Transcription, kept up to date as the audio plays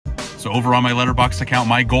So over on my Letterboxd account,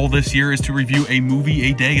 my goal this year is to review a movie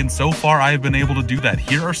a day, and so far I have been able to do that.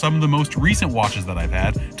 Here are some of the most recent watches that I've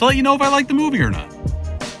had to let you know if I like the movie or not.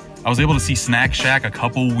 I was able to see Snack Shack a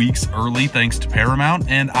couple weeks early thanks to Paramount,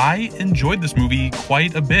 and I enjoyed this movie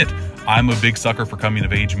quite a bit. I'm a big sucker for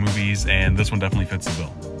coming-of-age movies, and this one definitely fits the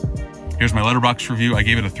bill. Here's my Letterboxd review. I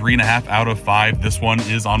gave it a 3.5 out of 5. This one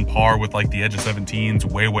is on par with like The Edge of 17's,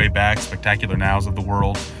 Way Back, Spectacular Nows of the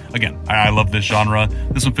world. Again, I love this genre.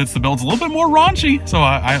 This one fits the bill. It's a little bit more raunchy, so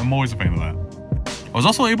I'm always a fan of that. I was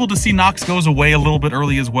also able to see Knox Goes Away a little bit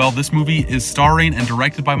early as well. This movie is starring and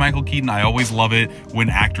directed by Michael Keaton. I always love it when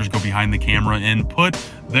actors go behind the camera and put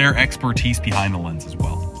their expertise behind the lens as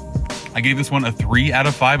well. I gave this one a 3 out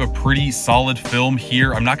of 5, a pretty solid film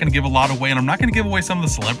here. I'm not going to give a lot away, and I'm not going to give away some of the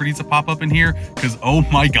celebrities that pop up in here, because oh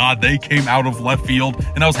my god, they came out of left field,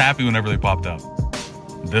 and I was happy whenever they popped up.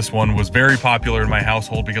 This one was very popular in my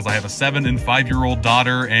household because I have a 7- and 5-year-old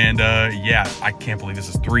daughter, and yeah, I can't believe this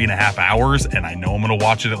is 3.5 hours, and I know I'm going to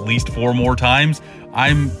watch it at least 4 more times.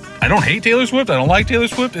 I don't hate Taylor Swift, I don't like Taylor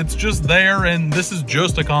Swift, it's just there, and this is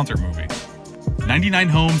just a concert movie. 99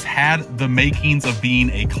 Homes had the makings of being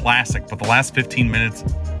a classic, but the last 15 minutes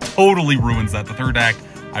totally ruins that. The third act,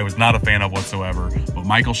 I was not a fan of whatsoever, but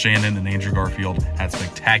Michael Shannon and Andrew Garfield had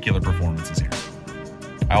spectacular performances here.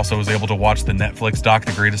 I also was able to watch the Netflix doc,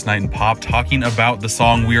 The Greatest Night in Pop, talking about the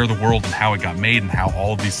song We Are the World and how it got made and how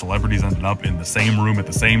all of these celebrities ended up in the same room at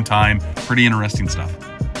the same time. Pretty interesting stuff.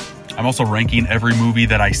 I'm also ranking every movie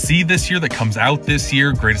that I see this year that comes out this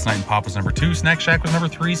year. Greatest Night in Pop was number 2, Snack Shack was number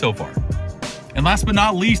 3 so far. And last but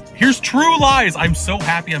not least, here's True Lies. I'm so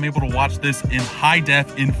happy I'm able to watch this in high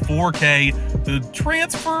def in 4K. The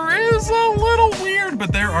transfer is a little weird,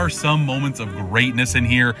 but there are some moments of greatness in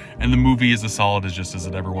here, and the movie is as solid as just as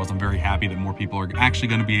it ever was. I'm very happy that more people are actually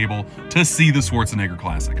going to be able to see the Schwarzenegger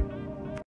classic.